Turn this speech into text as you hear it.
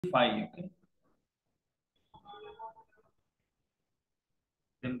5. Okay.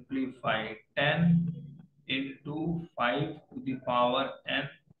 Simplify 10 into 5 to the power n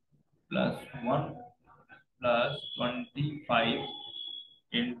plus 1 plus 25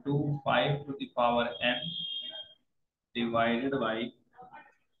 into 5 to the power n divided by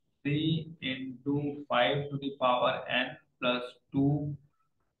 3 into 5 to the power n plus 2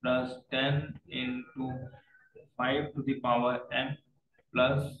 plus 10 into 5 to the power n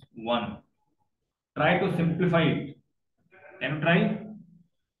plus 1. Try to simplify it. Can you try?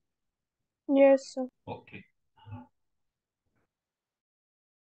 Yes, sir. Okay.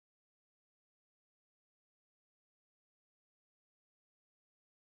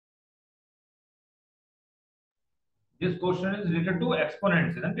 This question is related to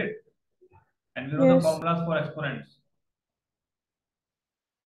exponents, isn't it? And we know the Yes. formulas for exponents.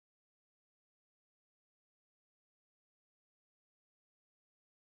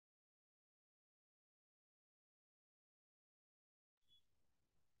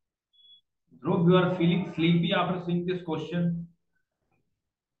 Dhruv, you are feeling sleepy after seeing this question.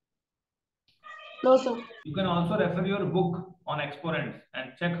 No, sir. You can also refer your book on exponents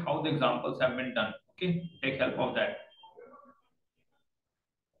and check how the examples have been done. Okay, take help of that.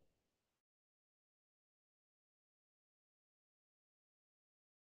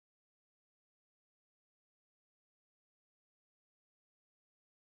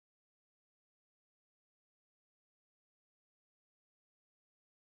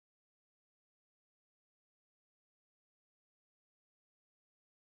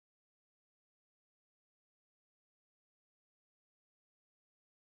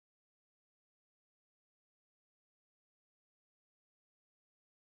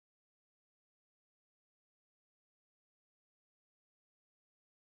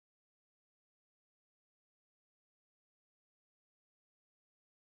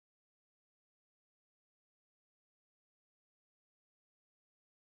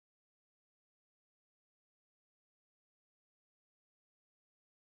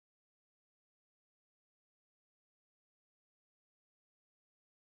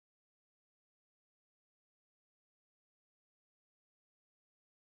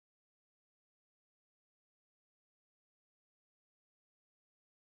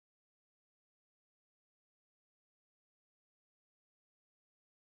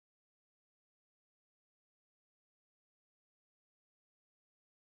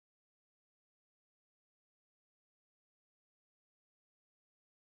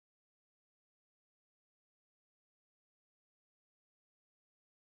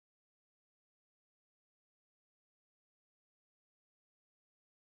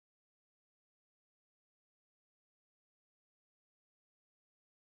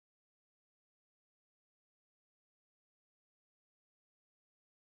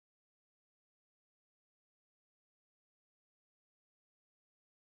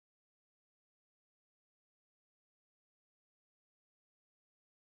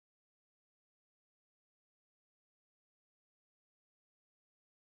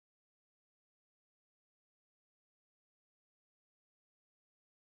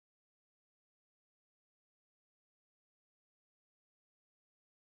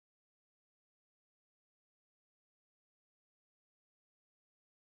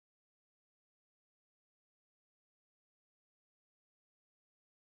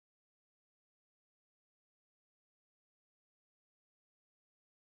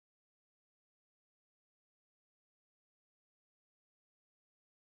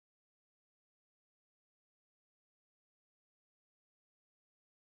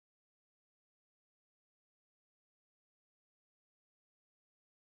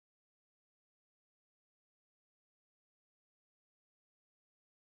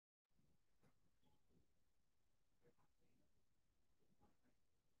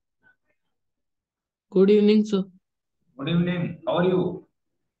 Good evening, sir. Good evening. How are you?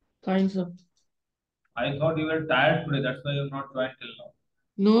 Fine, sir. I thought you were tired today. That's why you have not joined till now.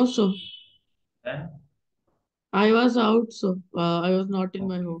 No, sir. Then, I was out, sir. I was not in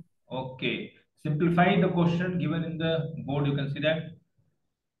my okay. home. Okay. Simplify the question given in the board. You can see that.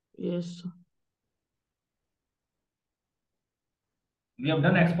 Yes, sir. We have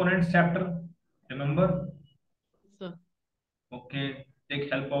done exponents chapter. Remember? Sir. Okay.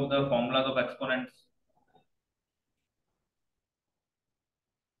 Take help of the formulas of exponents.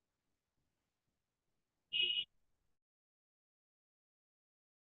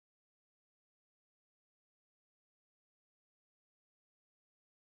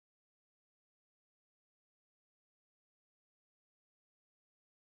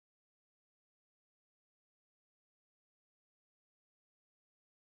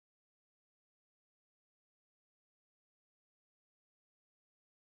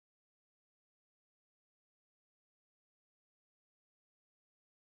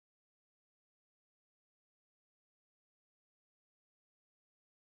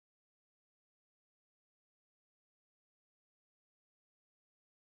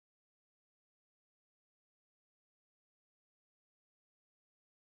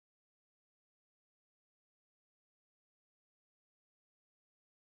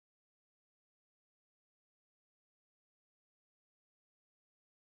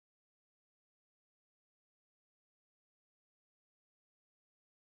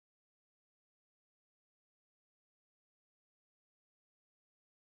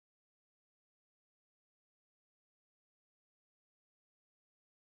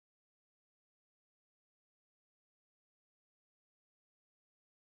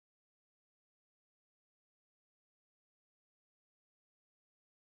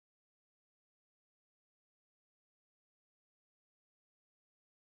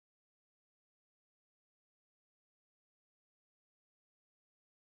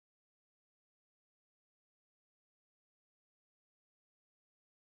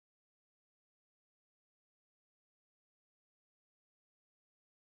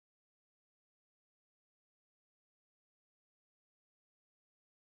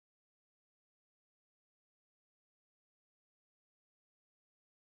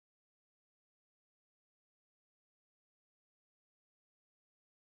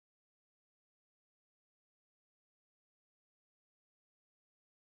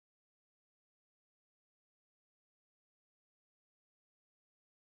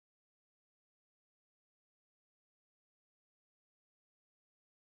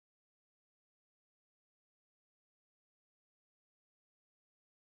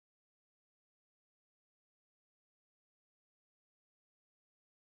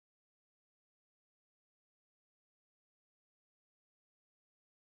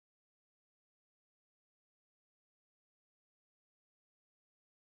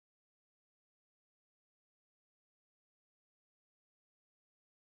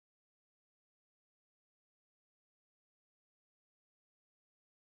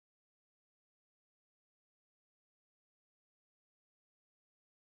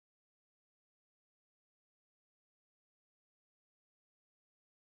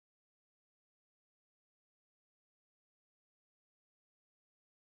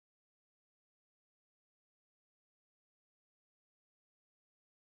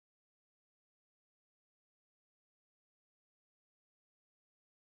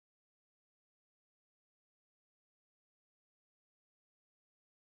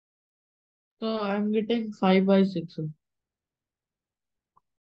 So I'm getting 5 by 6, sir.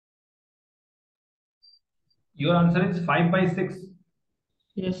 Your answer is 5 by 6.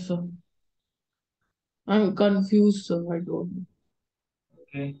 Yes, sir. I'm confused, sir. I don't know.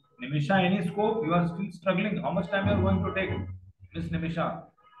 Okay. Nimisha, any scope? You are still struggling. How much time you are going to take? Miss Nimisha.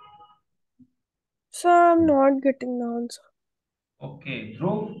 Sir, I'm not getting the answer. Okay.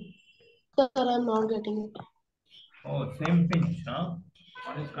 Dhruv. Sir, I'm not getting it. Oh, same pinch, huh?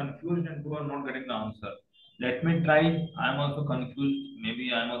 One is confused and two are not getting the answer. Let me try. I am also confused.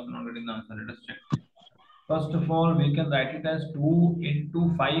 Maybe I am also not getting the answer. Let us check. First of all, we can write it as 2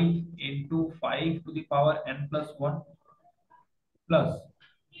 into 5 into 5 to the power n plus 1 plus.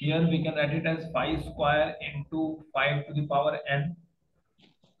 Here we can write it as 5 square into 5 to the power n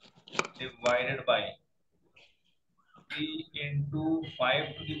divided by 3 into 5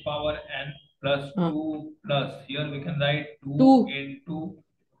 to the power n plus Uh, 2 plus. Here we can write 2 2, into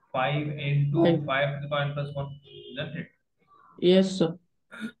 5 into 5. 5 to the power n plus 1. Isn't it? Yes, sir.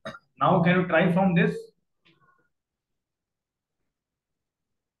 Now can you try from this?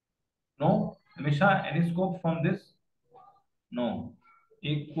 No? Misha, any scope from this? No.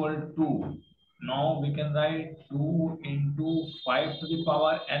 Equal to. Now we can write 2 into 5 to the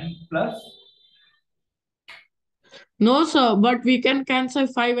power n plus. No, sir, but we can cancel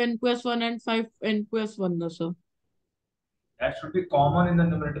 5n plus 1 and 5n plus 1, no, sir. That should be common in the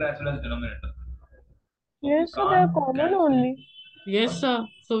numerator as well as denominator. So we Yes, sir, they are can't common cancel it. only. Yes, What? sir.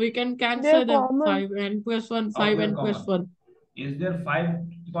 So we can They are cancel them common. 5n plus 1, How they are 5n plus common? 1. Is there 5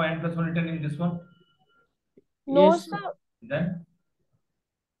 to the power n plus 1 written in this one? No, Yes, sir. sir. Then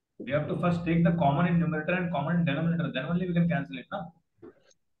we have to first take the common in numerator and common in denominator. Then only we can cancel it. Na? We can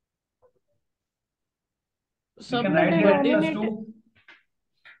Sir, In the write here n but plus in. denominator. 2.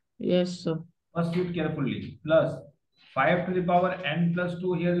 Yes, sir. First read carefully. Plus 5 to the power n plus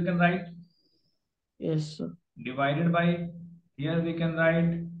 2. Here we can write Yes, sir. divided by. Here we can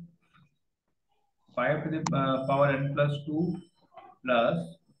write 5 to the power n plus 2 plus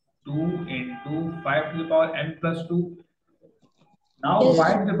 2 into 5 to the power n plus 2. Now Yes, Yes.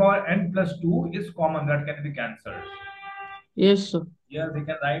 5 to the power n plus 2 is common, that can be cancelled. Yes, sir. Here we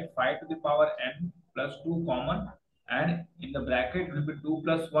can write 5 to the power n plus 2 common, and in the bracket will be 2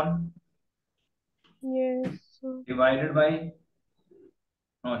 plus 1 Yes, sir. divided by.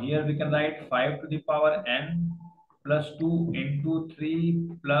 Now here we can write 5 to the power n plus 2 into 3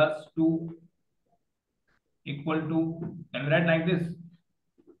 plus 2 equal to, can we write like this?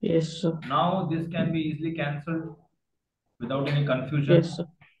 Yes, sir. Now this can be easily cancelled without any Yes, confusion. sir.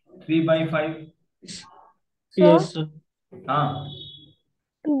 3 by 5. Sir, Yes, sir. Ah,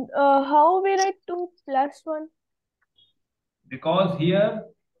 how we write 2 plus 1? because here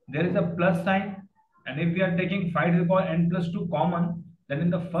there is a plus sign, and if we are taking 5 to the power n plus 2 common, then in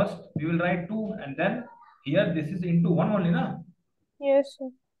the first we will write 2, and then here this is into 1 only, na? Yes, sir.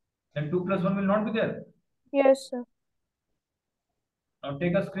 Then 2 plus 1 will not be there. Yes, sir. Now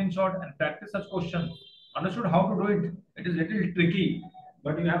take a screenshot and practice such questions. Understood how to do it? It is little tricky,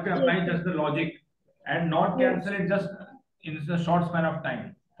 but you have to Yes, apply sir. just the logic and not cancel Yes. it just in a short span of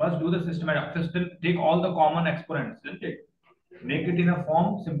time. First do the systematic. First take all the common exponents, isn't it? Make it in a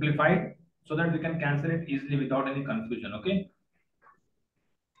form simplified so that we can cancel it easily without any confusion. Okay.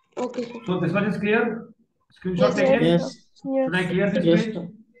 okay, sir. So this much is clear. Screenshot Yes, sir. Yes, taken. sir. Yes. Should I Yes. clear this Yes, page? sir.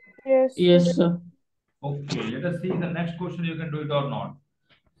 Yes, sir. Yes, sir. Okay. Let us see the next question. You can do it or not.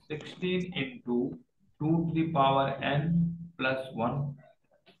 16 into 2 to the power n plus 1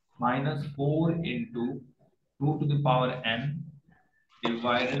 minus 4 into 2 to the power n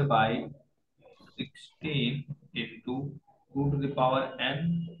divided by 16 into 2 to the power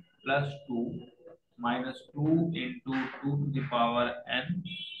n plus 2 minus 2 into 2 to the power n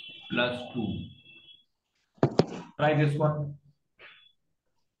plus 2. Try this one.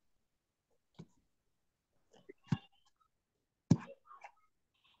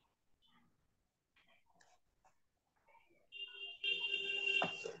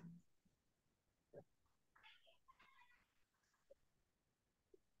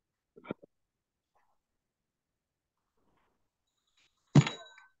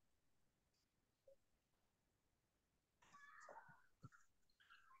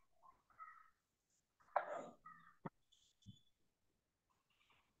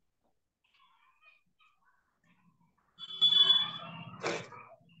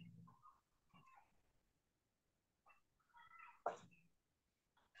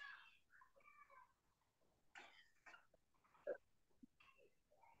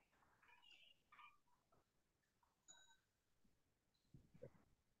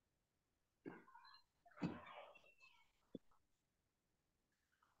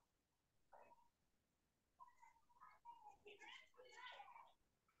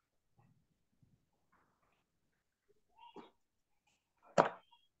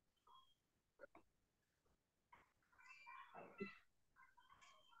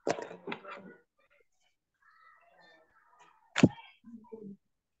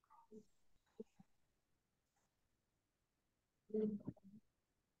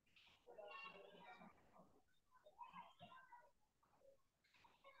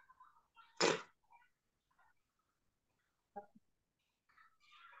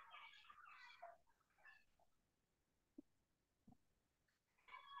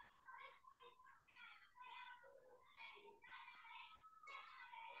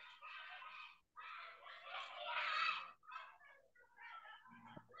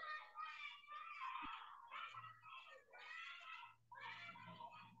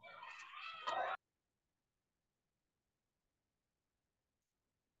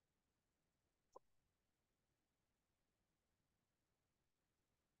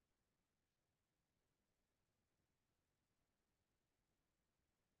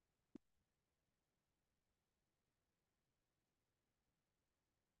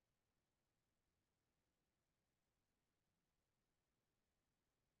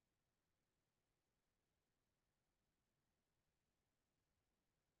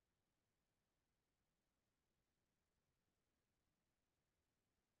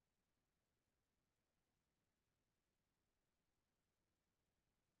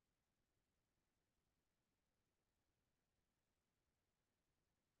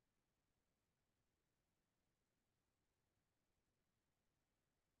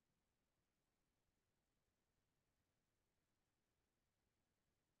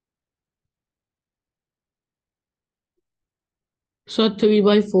 So 3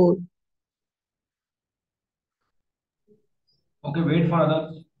 by 4. Okay, wait for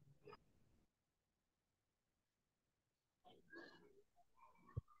others.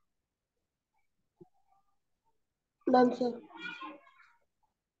 Done, sir.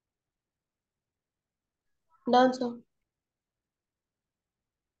 Done, sir.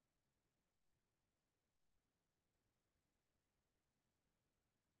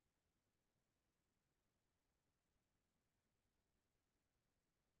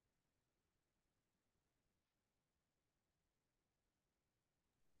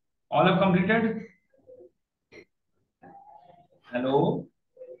 All have completed? Hello?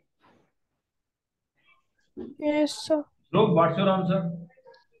 Yes, sir. Look, what's your answer?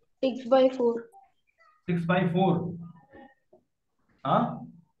 6 by 4. 6 by 4. Huh?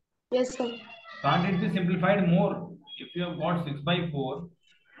 Yes, sir. Can't it be simplified more? If you have got 6 by 4,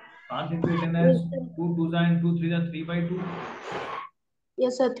 can't it be written as Yes, sir. 2 2s and 2 3s are 3 by 2?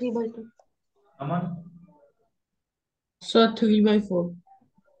 Yes, sir. 3 by 2. Aman? So 3 by 4.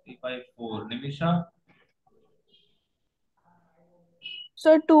 3 by 4. Nimisha?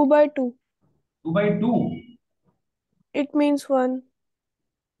 Sir, 2 by 2. 2 by 2 It means 1.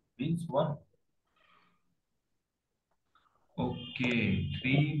 means 1. Okay,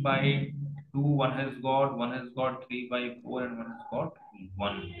 3 by 2, one has got 3 by 4, and one has got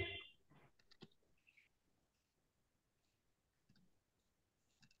 1.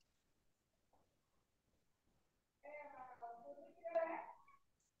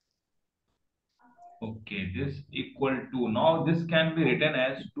 Okay, this equal to, now this can be written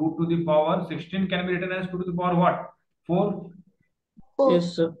as 2 to the power 16 can be written as 2 to the power what? 4 4.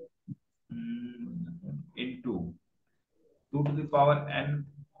 Yes, sir. Into 2 to the power n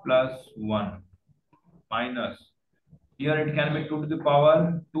plus 1 minus, here it can be 2 to the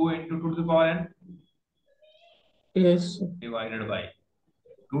power 2 into 2 to the power n Yes, sir. divided by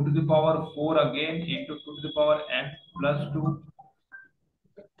 2 to the power 4 again into 2 to the power n plus 2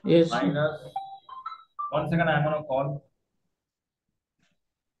 Yes, sir. minus, one second, I'm on a call.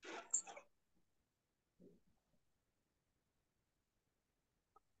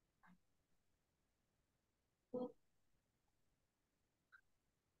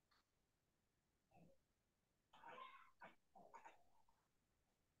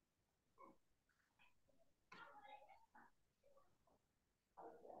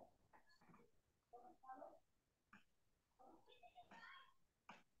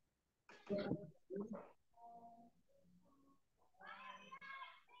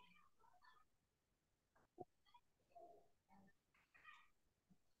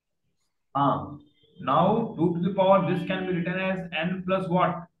 Now 2 to the power, this can be written as n plus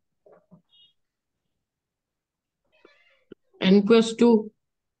what? N plus 2.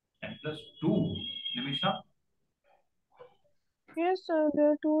 N plus 2. Nimisha, Yes, sir.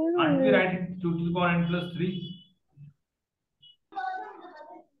 There are 2 is can't we only. write it 2 to the power n plus 3?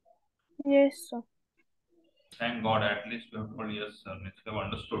 Yes, sir. Thank God, at least you have told yes, sir. Means you have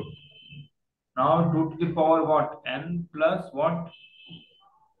understood. Now 2 to the power what? N plus what?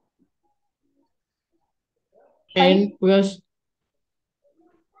 5. N plus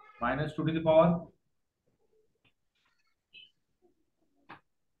Minus 2 to the power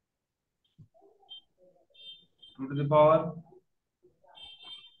 2 to the power.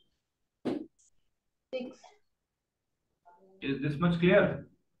 6. Is this much clear?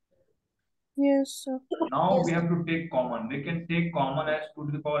 Yes, sir. Now we Yes, have sir. to take common. We can take common as 2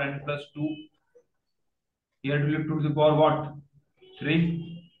 to the power n plus 2. Here it will be 2 to the power what? 3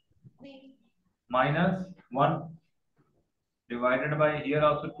 3. minus 1 divided by, here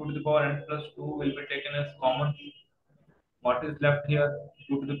also 2 to the power n plus 2 will be taken as common. What is left here?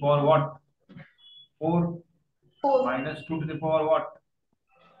 2 to the power what? 4 4. minus 2 to the power what?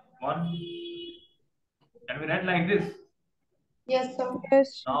 1. And we write like this. Yes, sir.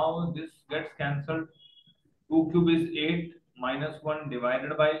 Yes, sir. Now this gets cancelled. 2 cube is 8 minus 1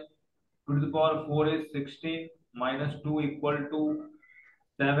 divided by 2 to the power 4 is 16 minus 2 equal to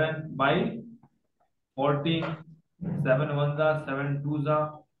 7 by 14. 7 ones are 7 twos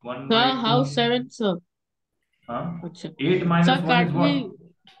are 1 sir, by how 2. 7, sir? Huh? Acha. 8 minus Sir, 1 is can't what? we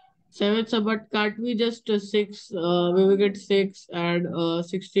 7, sir, but can't we just 6? We will get 6 and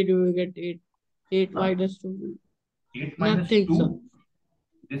 16 we will get 8. 8 Huh? minus 2. 8 minus Nothing, sir. 2.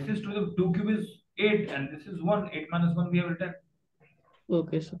 This is to the 2 cube is 8 and this is 1. 8 minus 1 we have written.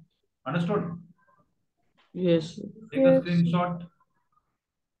 Okay, sir. Understood? Yes, sir. Take a Yes, sir. screenshot.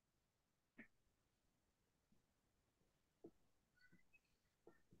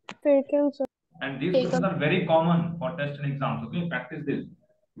 Taken, sir. And these Take questions up. are very common for test and exams. Okay, practice this.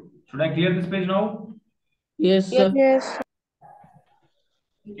 Should I clear this page now? Yes, Yes, sir. Yes, sir.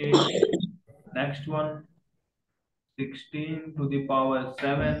 Okay. Next one, 16 to the power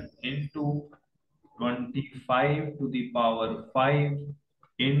 7 into 25 to the power 5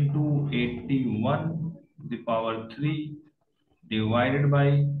 into 81 to the power 3 divided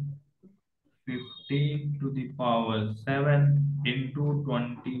by 15 to the power 7 into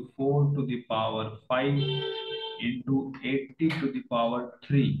 24 to the power 5 into 80 to the power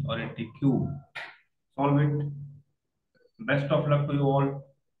 3 or 80 cube. Solve it. Best of luck to you all.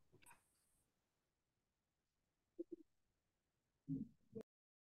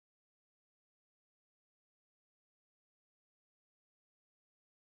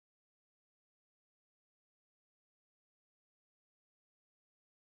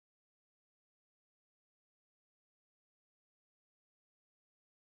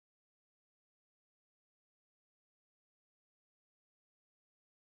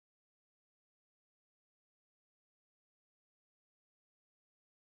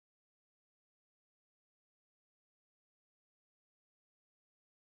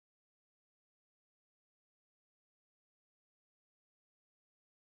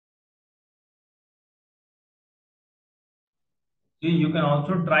 See, you can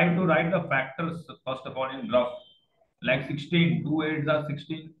also try to write the factors first of all in rough. Like 16, 2 8s are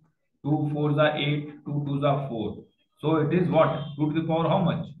 16, 2 4s are 8, 2 2s are 4. So it is what? 2 to the power how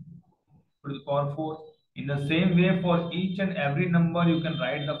much? 2 to the power 4. In the same way, for each and every number, you can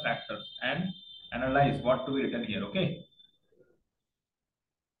write the factors and analyze what to be written here. Okay.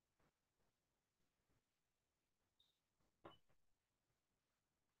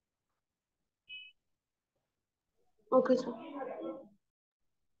 Okay, sir.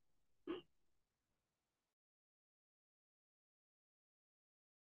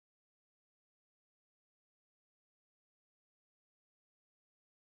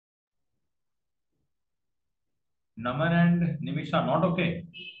 Naman and Nimisha, not okay.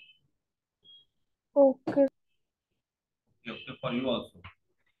 Okay. Okay, okay for you also.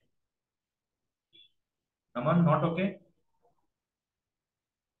 Naman, not okay.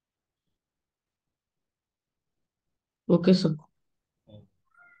 Okay, sir.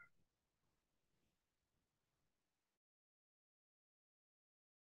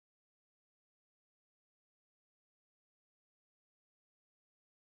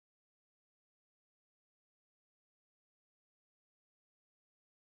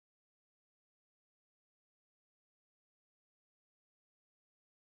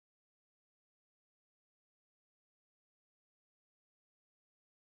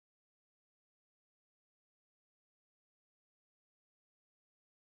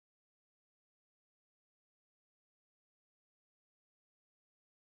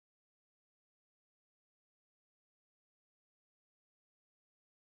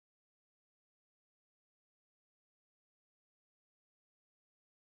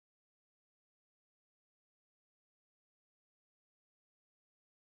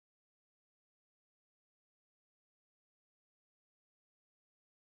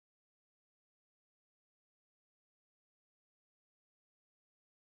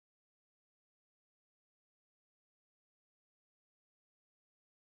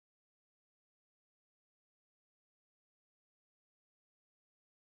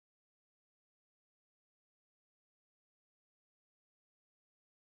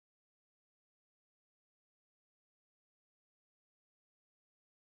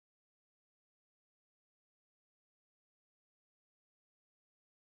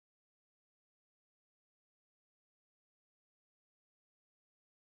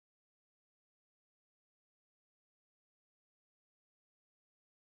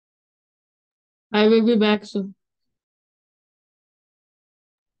 I will be back, sir.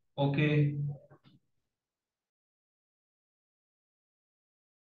 Okay.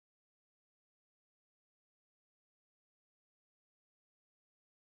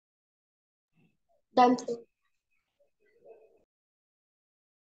 Done, sir.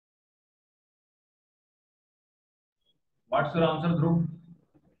 What's your answer, Dhruv?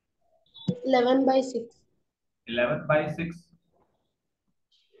 11 by 6. 11 by 6.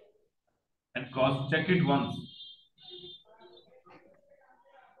 And cross check it once.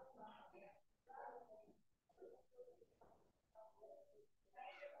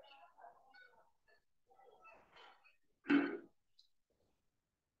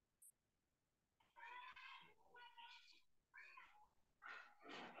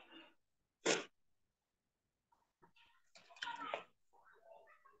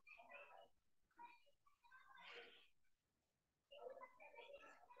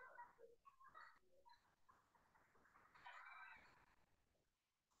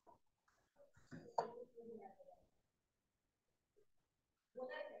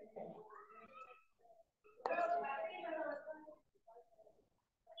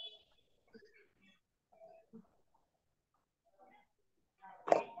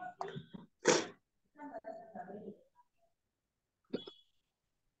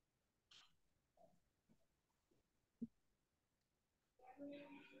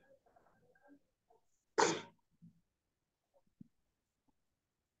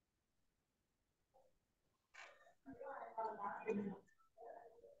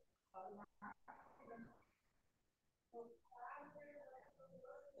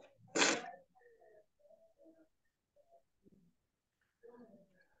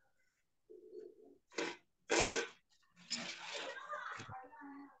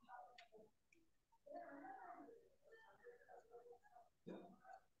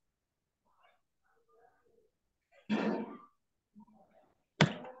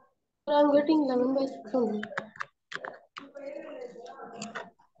 I'm getting 11 by 6 only.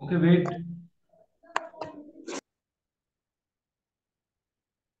 Okay, wait.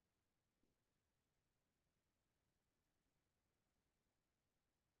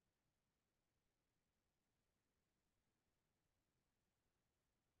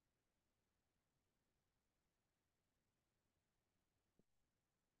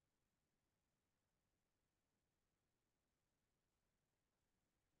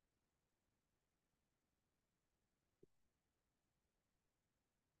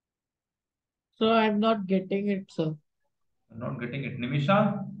 So I'm not getting it, sir. I'm not getting it.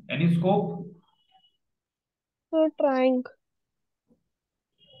 Nimisha, any scope? So trying.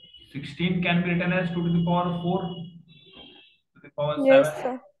 16 can be written as 2 to the power 4 to the power Yes, 7.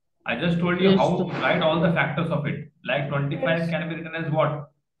 sir. I just told you Yes, how sir. to write all the factors of it. Like 25 Yes. can be written as what?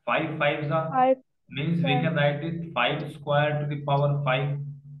 5 fives are. 5. Means we 12. can write it 5 square to the power 5.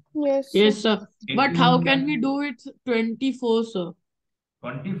 Yes, sir. Yes, sir. But how 81 can we can do it 24, sir?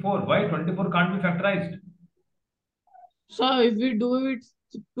 24. Why 24 can't be factorized? Sir, if we do it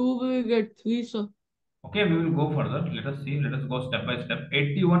 2, we will get 3, sir. Okay, we will go further. Let us see. Let us go step by step.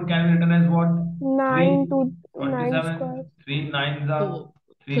 81 can be written as what? 9 3. to 9 square. 27. 3 nines are.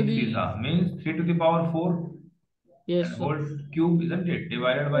 3 threes 3. are. Means 3 to the power 4 and Yes, sir. whole cube, isn't it?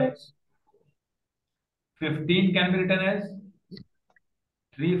 Divided by Yes. 15 can be written as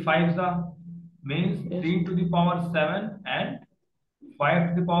 3 fives are. Means Yes. 3 to the power 7 and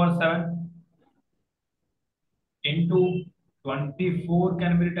 5 to the power 7 into 24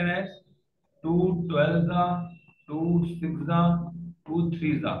 can be written as 2 12s are, 2 6s are, 2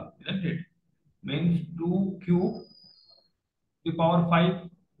 3s are, isn't it? Means 2 cube to the power 5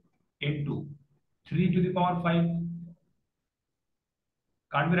 into 3 to the power 5.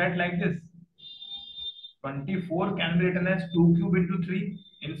 Can't be write like this. 24 can be written as 2 cube into 3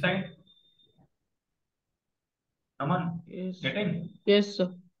 inside. Aman, Yes. getting? Yes, sir.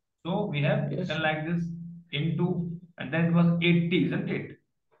 So we have Yes. written like this into, and then it was 80, isn't it?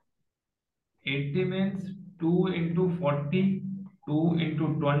 80 means 2 into 40, 2 into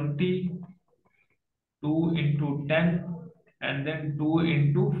 20, 2 into 10, and then 2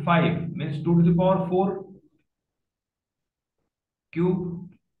 into 5 means 2 to the power 4 cube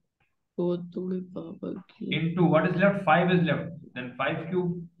 4 to the power cube. into what is left? 5 is left. Then 5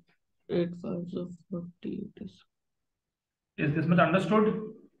 cube. 8 5s of 40. Is this much understood?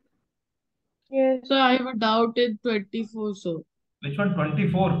 Yes. Sir, I have a doubt in 24, sir. Which one?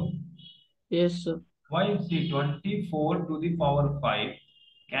 24. Yes, sir. Why? See, 24 to the power 5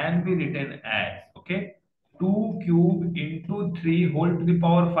 can be written as, okay, 2 cube into 3 whole to the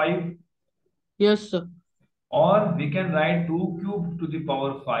power 5, Yes, sir. or we can write 2 cube to the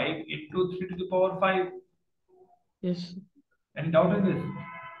power 5 into 3 to the power 5. Yes, sir. Any doubt in this?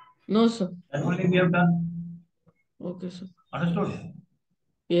 No, sir. That only we have done. Okay, sir. Understood?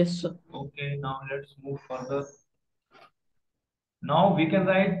 Yes, sir. Okay, now let's move further. Now we can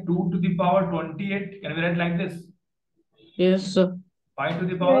write 2 to the power 28. Can we write like this? Yes, sir. 5 to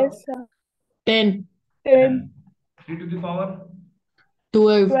the power Yes, sir. 10, 10. 10. 3 to the power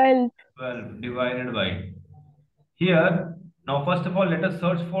 12. 12. 12 divided by. Here, now first of all, let us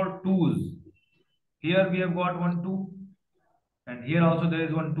search for 2's. Here we have got one 2, and here also there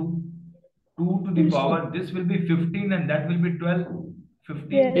is one 2. 2 to the Yes, sir. power, this will be 15 and that will be 12.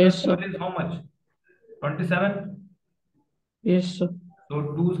 15 Yes, Yes, plus sir. sir. 12 is how much? 27. Yes, sir. So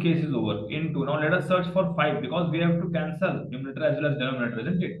 2's case is over. Into, now let us search for 5 because we have to cancel numerator as well as denominator,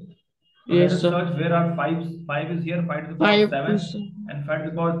 isn't it? So let Yes, us sir. search where are 5's. 5 is here, 5 to the power 5 to 7 7. and 5 to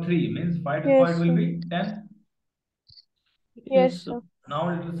the power 3 means 5 to the power Yes, it will sir. be 10. Yes, Yes, sir. sir. Now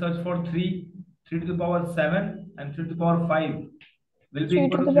let us search for 3. 3 to the power 7 and 3 to the power 5 will be 3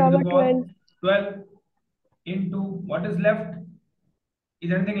 equal to to the 3 to the power power 12. 12 into what is left?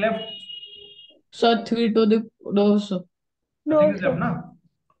 Is anything left? Sir, 3 to the no, sir. Nothing No, is left, sir. na?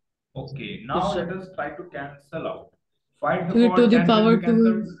 Okay, Yes, now sir. let us try to cancel out. 5 to the 3 to power the 10 will power be 2.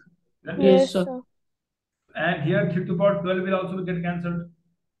 cancelled. Then, Yes, Yes, sir. sir. and here 3 to the power 12 will also get cancelled.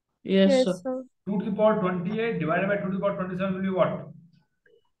 Yes, sir. Yes, sir. 2 to the power 28 divided by 2 to the power 27 will be what?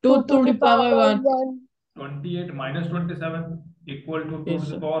 2 2 to to the the power power 1. 1. 28 minus 27 equal to 2 to Yes, the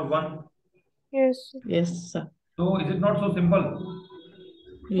sir. power 1. Yes, sir. Yes, sir. So is it not so simple?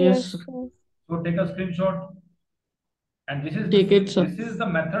 Yes, sir. Yes, sir. So take a screenshot, and Take it, sir. this is the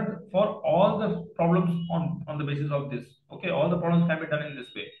method for all the problems on the basis of this. Okay, all the problems can be done in this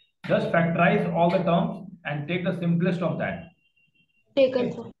way. Just factorize all the terms and take the simplest of that. Taken,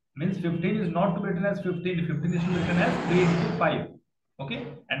 Okay, sir. means 15 is not to be written as 15. 15 is to be written as 3 into 5. Okay,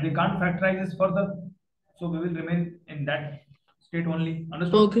 and we can't factorize this further, so we will remain in that state only.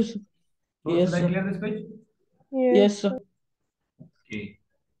 Understood? Okay, sir. So should Yes, I sir. clear this page? Yes, Yes, sir. sir. Okay.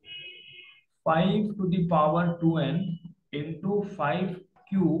 5 to the power 2n into 5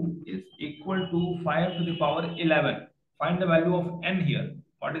 cube is equal to 5 to the power 11. Find the value of n here.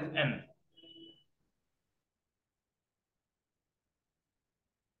 What is n?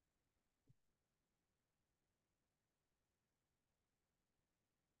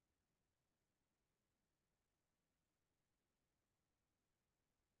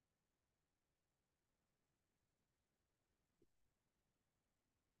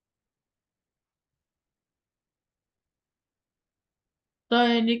 Sir,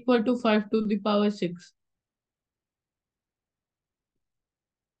 n equal to 5 to the power 6.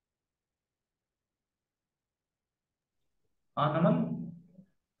 Naman?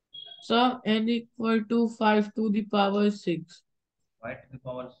 Sir, n equal to 5 to the power 6. 5 to the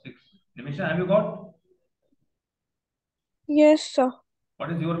power 6. Nimisha, have you got? Yes, sir.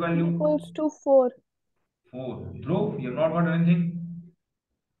 What is your value? Equals to 4. 4. Dhruv, you have not got anything?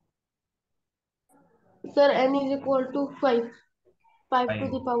 Sir, n is equal to 5. 5 to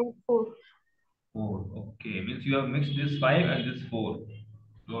 5. the power 4. 4. Okay, means you have mixed this 5 and this 4.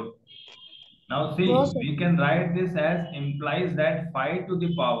 Good. Now No, see, sir. we can write this as implies that 5 to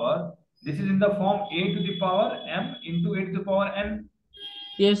the power, this is in the form a to the power m into a to the power n.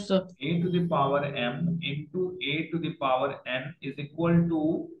 Yes, sir. A to the power m into a to the power n is equal to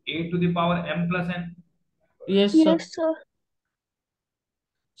a to the power m plus n. Yes, sir. Yes, sir.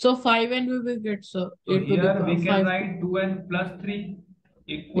 So 5 n we will get, sir. So 8 to the here power we can 5. write 2n plus 3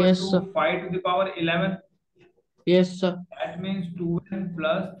 equal Yes, sir. to 5 to the power 11. Yes, sir. That means 2n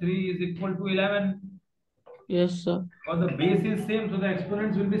plus 3 is equal to 11. Yes, sir. Because the base is same, so the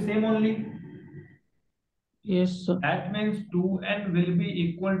exponents will be same only. Yes, sir. That means 2n will be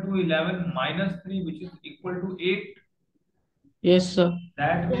equal to 11 minus 3, which is equal to 8. Yes, sir.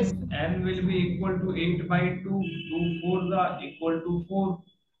 That Yes, means sir. n will be equal to 8 by 2. 2 4s are equal to 4.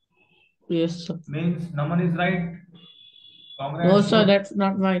 Yes, sir. Means Naman is right. No, Congrats, sir, good. that's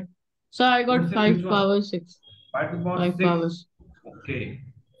not right. Sir, I Good, got say which 5 one? power 6. 5 to the power 5 6. powers. Okay.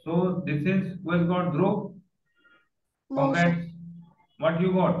 So this is who has got Dhruv. No, sir. Congrats. What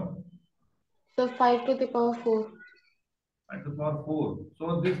you got? Sir, 5 to the power 4. 5 to the power 4.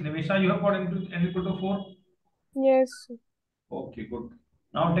 So this Nimisha you have got into n equal to 4. Yes, sir. Okay, good.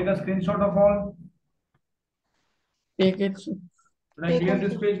 Now take a screenshot of all. Take it, sir. Should I clear Taken,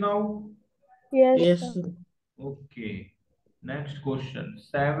 this sir. page now? Yes, Yes, sir. sir. Okay. Next question.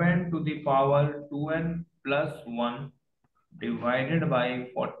 7 to the power 2n plus 1 divided by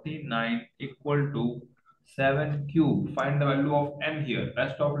 49 equal to 7 cube. Find the value of n here.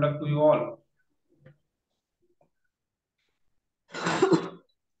 Best of luck to you all.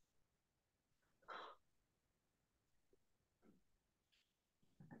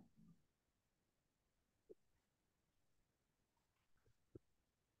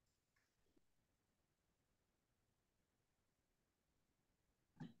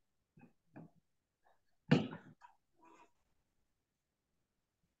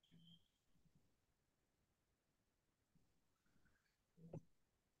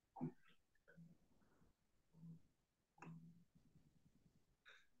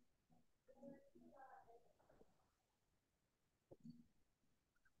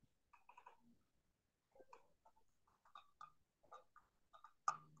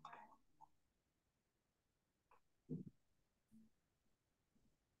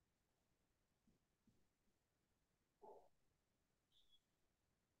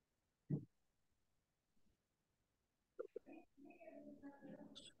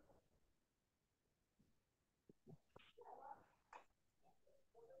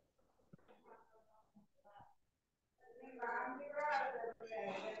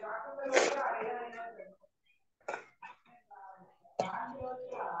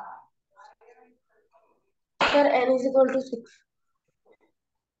 Sir, n is equal to 6.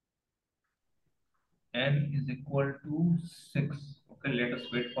 N is equal to 6. Okay, let us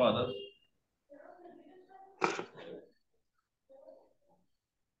wait for others.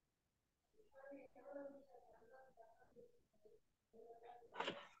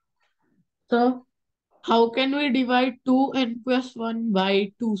 Sir, how can we divide 2n plus 1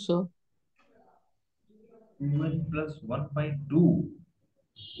 by 2, sir? 2n plus 1 by 2.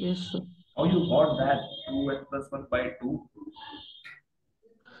 Yes, sir. How you got that? 2n plus 1 by 2.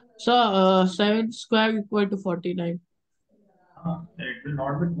 Sir, 7 square equal to 49. It will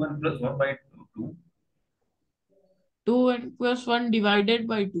not be 2n plus 1 by 2. 2n plus 1 divided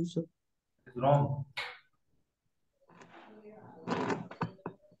by 2, sir. It's wrong.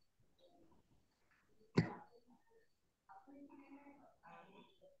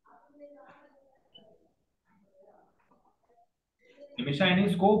 Nimisha,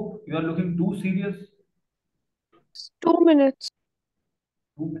 any scope? You are looking too serious. 2 minutes.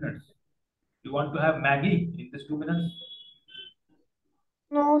 2 minutes. You want to have Maggie in this 2 minutes?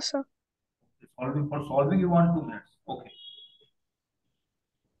 No, sir. Solving for solving, you want 2 minutes. Okay.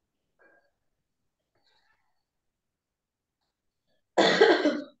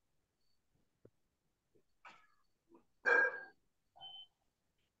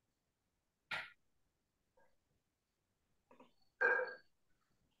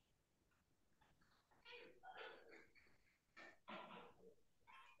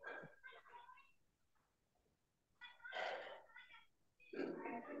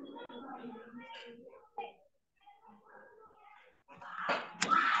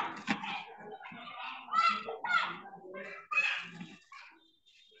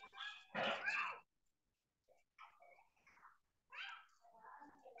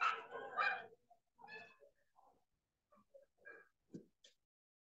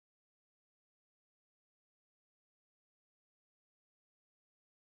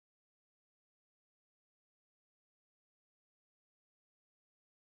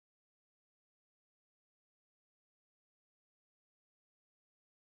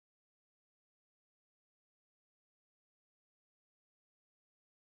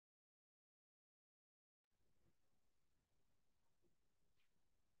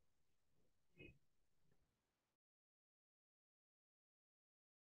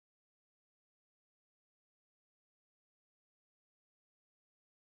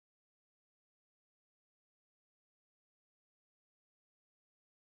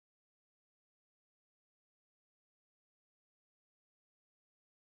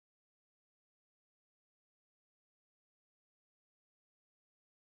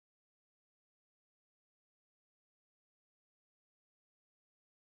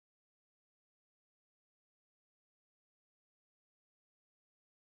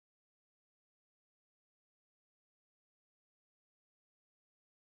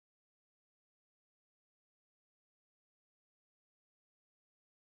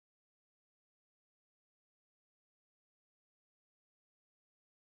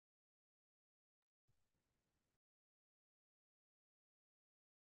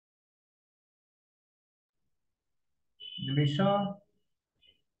 Nimisha,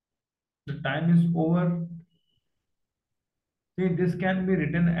 the time is over. See, this can be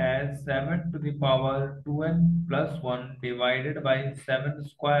written as 7 to the power 2n plus 1 divided by 7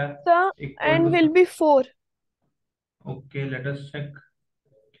 square Sir, equal n to... will be 4. Okay, let us check.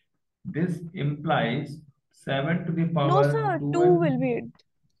 This implies 7 to the No, power sir. 2 will 2n. be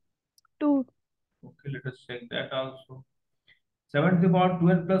 2. Okay, let us check that also. 7 to the power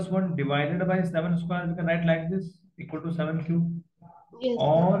 2n plus 1 divided by 7 square, we can write like this, equal to 7 cube. Yes, sir.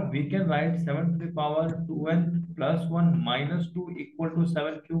 Or we can write 7 to the power 2n plus 1 minus 2 equal to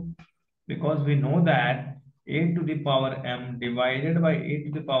 7 cube, because we know that 8 to the power m divided by 8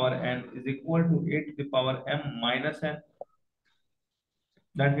 to the power n is equal to 8 to the power m minus n.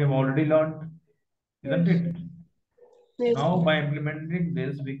 That we have already learned, isn't Yes. it? Yes, Now sir. by implementing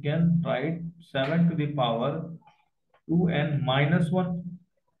this, we can write 7 to the power 2n minus 1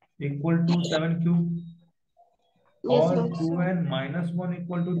 equal to 7 cube, Yes, or sir. Yes, sir. 2n minus 1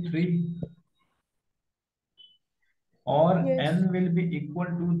 equal to 3, or Yes. n will be equal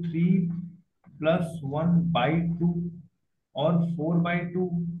to 3 plus 1 by 2, or 4 by 2,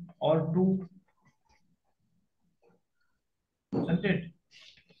 or 2, isn't it?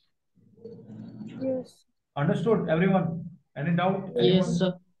 Yes. Understood, everyone? Any doubt, Yes. Yes, anyone?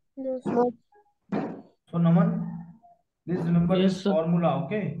 sir. No, sir. No. So, Naman, please remember Yes, this sir. formula,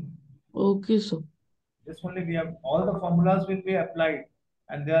 okay? Okay, sir. This only we have, all the formulas will be applied,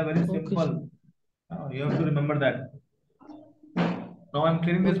 and they are very Okay, sir. simple. You have to remember that. Now I'm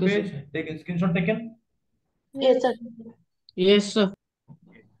clearing this Okay, sir. page. Take a screenshot taken. Yes, sir. Yes, sir.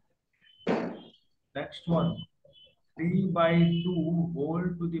 Okay. Next one. 3 by 2 whole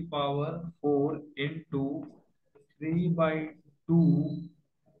to the power 4 into 3 by 2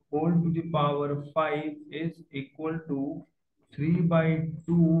 whole to the power 5 is equal to 3 by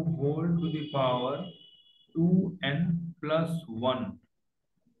 2 whole to the power 2n plus 1.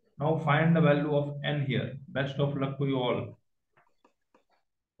 Now find the value of n here. Best of luck to you all.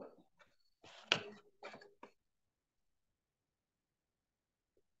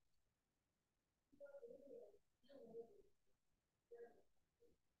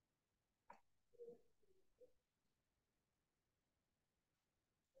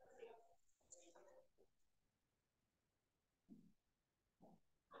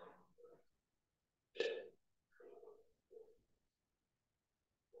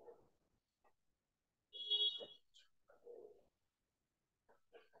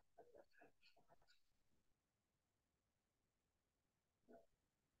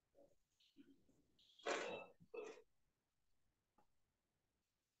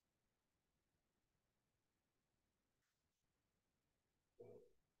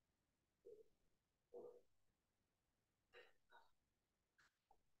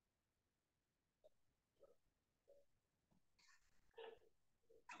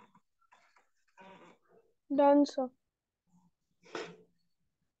 Done, sir.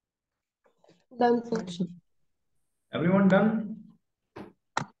 Done, sir. Sir. Everyone done?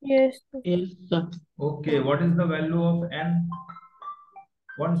 Yes, sir. Yes, sir. Okay, what is the value of n?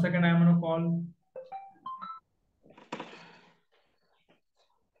 1 second, I'm gonna call.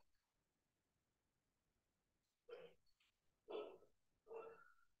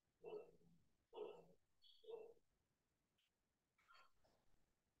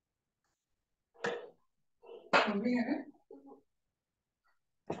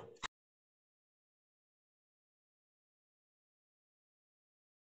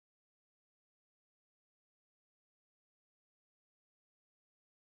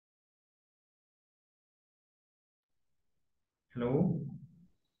 Hello.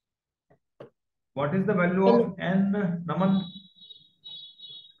 What is the value Hello. of n, Naman?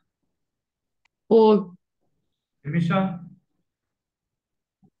 4. Nimisha?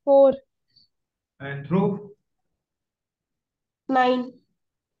 4. And Dhruv? 9.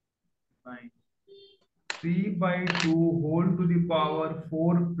 9. 3 by 2 whole to the power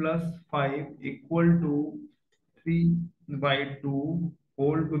 4 plus 5 equal to 3 by 2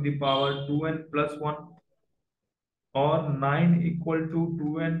 whole to the power 2n plus 1, or 9 equal to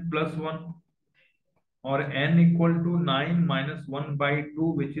 2n plus 1, or n equal to 9 minus 1 by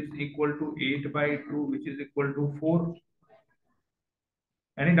 2, which is equal to 8 by 2, which is equal to 4.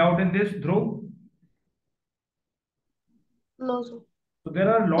 Any doubt in this, Dhruv? No, sir. So there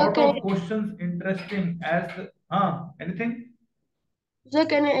are a Sir, lot can of questions interesting as anything?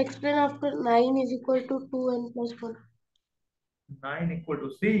 can I explain after 9 is equal to 2n plus 1? 9 equal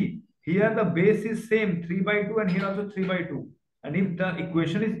to, see, here the base is same 3 by 2 and here also 3 by 2. And if the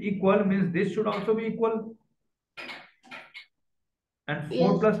equation is equal, means this should also be equal. And 4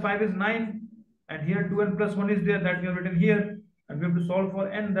 Yes. plus 5 is 9. And here 2n plus 1 is there, that we have written here. And we have to solve for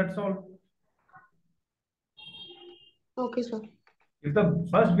n, that's all. Okay, sir. If the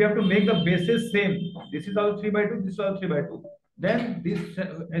first we have to make the bases same. This is also 3 by 2, this is also 3 by 2. Then this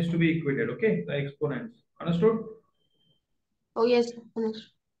has to be equated, okay? The exponents. Understood? Oh, yes, sir. Understood.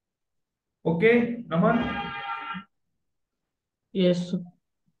 Okay, Naman? Yes, sir.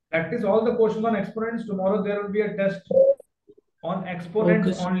 Practice all the questions on exponents. Tomorrow there will be a test on exponents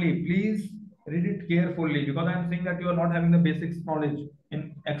Okay, sir. only. Please read it carefully, because I am saying that you are not having the basics knowledge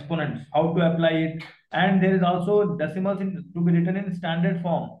in exponents, how to apply it. And there is also decimals to be written in standard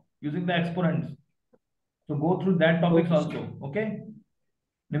form using the exponents. So go through that topics Okay, sir. also. Okay.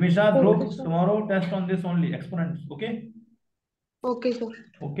 Nimisha, Okay, Dhruv, sir. tomorrow test on this only, exponents. Okay. Okay, sir.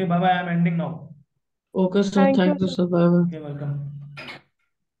 Okay, bye bye. I am ending now. Okay, sir. Thank you, Thank you, sir. sir. Bye bye. Okay, welcome.